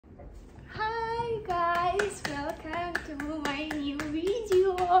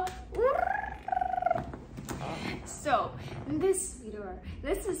So in this video,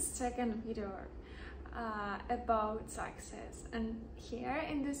 this is second video about success, and here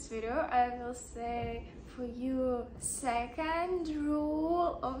in this video I will say for you second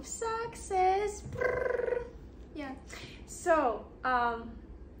rule of success. Yeah, so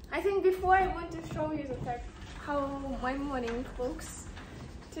I think before I want to show you the fact how my morning looks.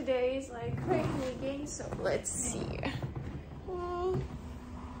 Today is like rainy again, so let's see.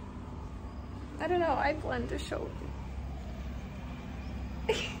 I don't know, I plan to show you.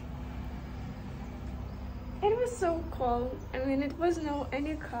 It was so cold. I mean, it was no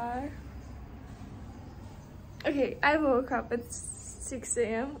any car. Okay, I woke up at 6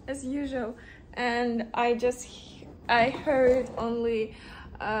 a.m. as usual, and I heard only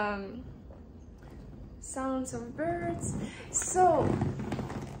sounds of birds. So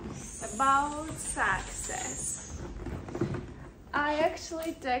about success, I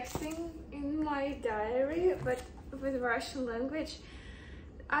actually texting in my diary, but with Russian language.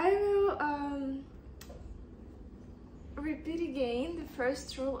 I will repeat again the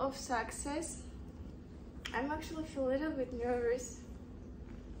first rule of success. I'm actually feel a little bit nervous.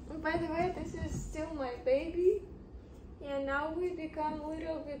 And by the way, this is still my baby. Yeah, now we become a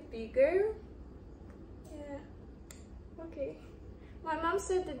little bit bigger. Yeah, okay. My mom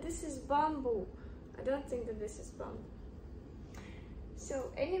said that this is bamboo. I don't think that this is bamboo.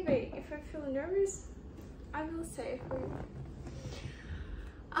 So anyway, if I feel nervous, I will say for you.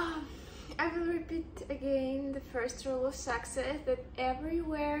 I will repeat again the first rule of success, that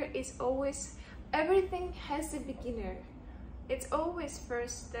everywhere is always, everything has a beginner. It's always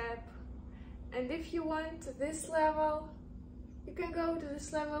first step. And if you want to this level, you can go to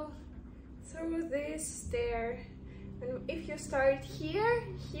this level through this stair. And if you start here,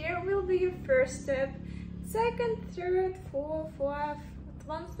 here will be your first step. Second, third, fourth,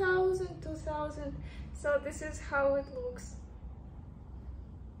 1,000, 2,000. So this is how it looks.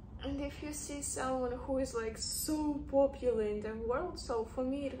 And if you see someone who is like so popular in the world, so for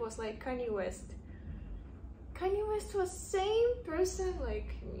me it was like Kanye West. Kanye West was same person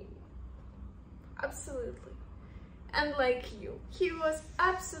like me. Absolutely. And like you. He was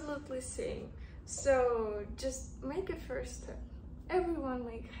absolutely same. So just make a first step. Everyone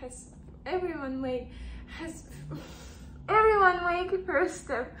make a first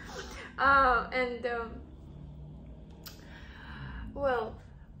step.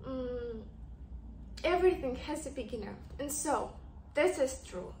 Everything has a beginner, and so this is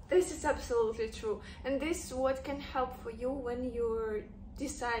true. This is absolutely true, and this is what can help for you when you're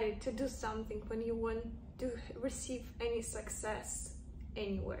decided to do something, when you want to receive any success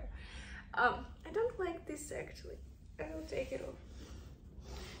anywhere. I don't like this actually. I will take it off.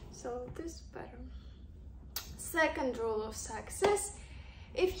 So this is better. Second rule of success: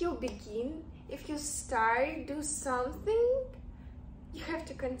 if you begin, if you start, do something, you have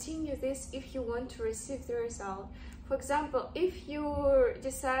to continue this if you want to receive the result. For example, if you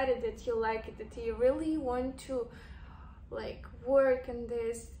decided that you like it, that you really want to like work on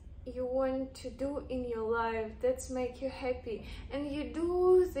this, you want to do in your life, that's make you happy, and you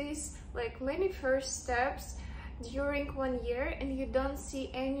do this like many first steps during 1 year and you don't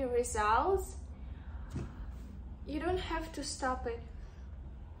see any results, you don't have to stop it.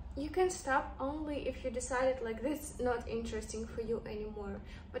 You can stop only if you decided like this not interesting for you anymore.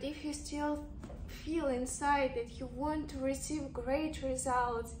 But if you still feel inside that you want to receive great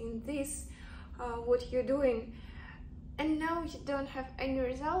results in this what you're doing, and now you don't have any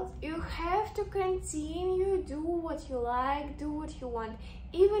results, you have to continue, do what you like, do what you want.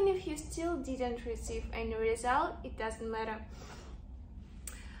 Even if you still didn't receive any result, it doesn't matter.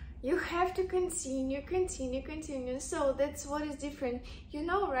 You have to continue. So that's what is different. You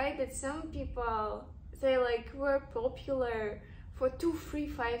know, right, that some people, they like were popular for 2, 3,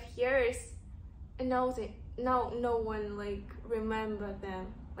 5 years, and now no one like remember them.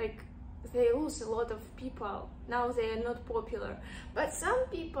 Like they lose a lot of people. Now they are not popular. But some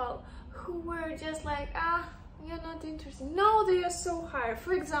people who were just like, you're not interested, now they are so high.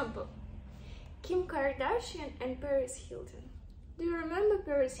 For example, Kim Kardashian and Paris Hilton. Do you remember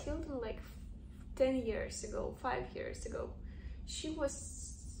Paris Hilton like 10 years ago, 5 years ago? She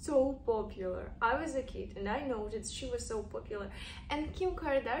was so popular. I was a kid and I know that she was so popular. And Kim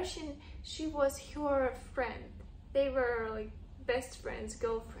Kardashian, she was her friend. They were like best friends,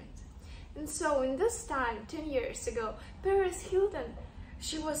 girlfriends. And so in this time, 10 years ago, Paris Hilton,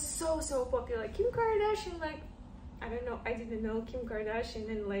 she was so popular. Kim Kardashian, like, I don't know, I didn't know Kim Kardashian,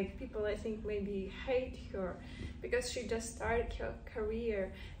 and like people I think maybe hate her because she just started her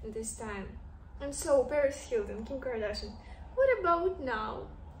career in this time. And so Paris Hilton, Kim Kardashian. What about now?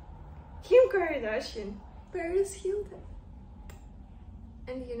 Kim Kardashian, Paris Hilton.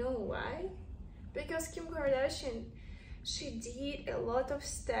 And you know why? Because Kim Kardashian, she did a lot of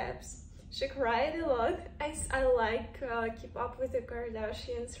steps. She cried a lot. I like keep up with the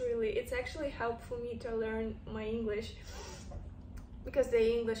Kardashians, really. It's actually helped for me to learn my English. Because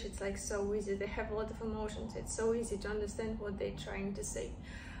the English, it's like so easy. They have a lot of emotions. It's so easy to understand what they're trying to say.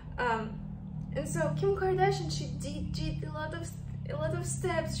 And so Kim Kardashian, she did a lot of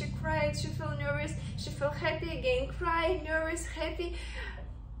steps. She cried, she felt nervous, she felt happy again, cried, nervous, happy.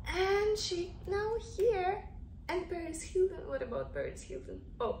 And she now here. And Paris Hilton, what about Paris Hilton?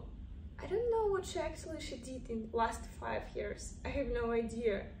 Oh, I don't know what she did in the last 5 years. I have no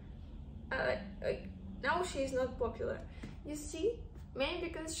idea. Now she is not popular. You see? Maybe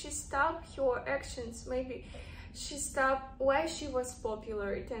because she stopped her actions. Maybe she stopped why she was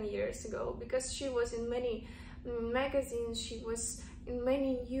popular 10 years ago. Because she was in many magazines, she was in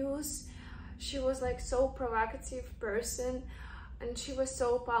many news. She was like so provocative person. And she was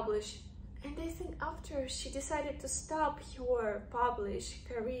so published. And I think after she decided to stop her published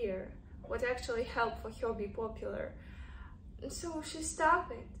career, what actually helped for her be popular. And so she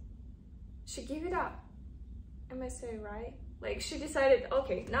stopped it. She gave it up. Am I saying right? Like she decided,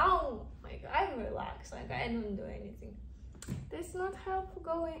 okay, now like I'm relaxed, like I don't do anything. That's not helpful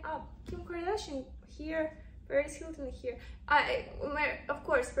going up. Kim Kardashian here, Paris Hilton here. Of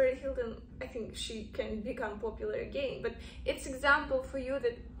course, Paris Hilton, I think she can become popular again, but it's example for you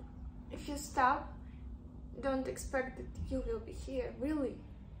that if you stop, don't expect that you will be here, really.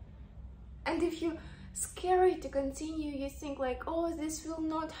 And if you're scary to continue, you think like, oh, this will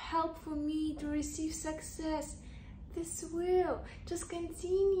not help for me to receive success. This will. Just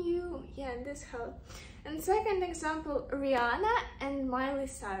continue. Yeah, and this helps. And second example, Rihanna and Miley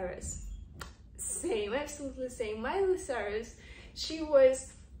Cyrus. Same, absolutely same. Miley Cyrus, she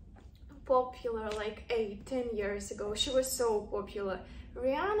was popular like 8-10 years ago. She was so popular.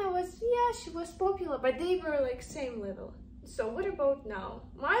 Rihanna was, yeah, she was popular, but they were like same level. So what about now?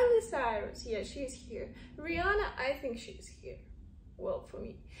 Miley Cyrus, yeah, she's here. Rihanna, I think she's here. Well, for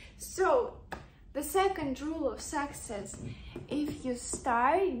me. So the second rule of success, if you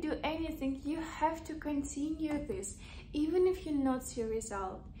start, do anything, you have to continue this, even if you not see a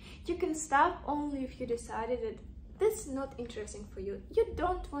result. You can stop only if you decided that this is not interesting for you. You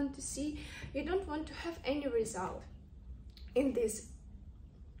don't want to see, you don't want to have any result in these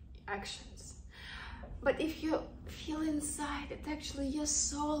actions. But if you feel inside that actually your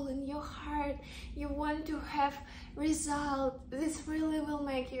soul and your heart, you want to have result, this really will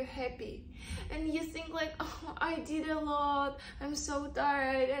make you happy. And you think like, oh, I did a lot, I'm so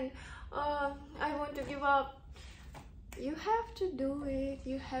tired, and I want to give up. You have to do it.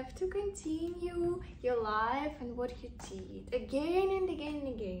 You have to continue your life and what you did again and again and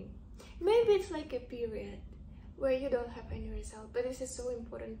again. Maybe it's like a period where you don't have any result, but this is so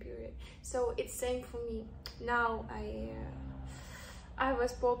important period. So it's same for me. Now I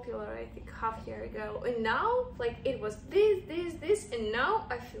was popular, I think half year ago, and now like it was this, and now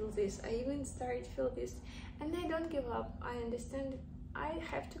I feel this. I even started to feel this, and I don't give up. I understand it. I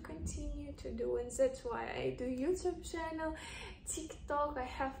have to continue to do, and that's why I do YouTube channel, TikTok. I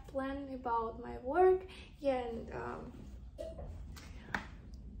have plan about my work, yeah, and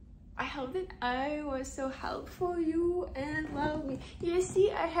I hope that I was so helpful you and love me. You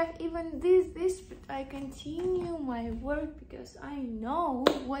see, I have even this, but I continue my work because I know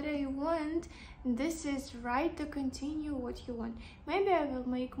what I want. This is right to continue what you want. Maybe I will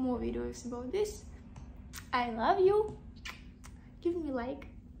make more videos about this. I love you. Give me a like.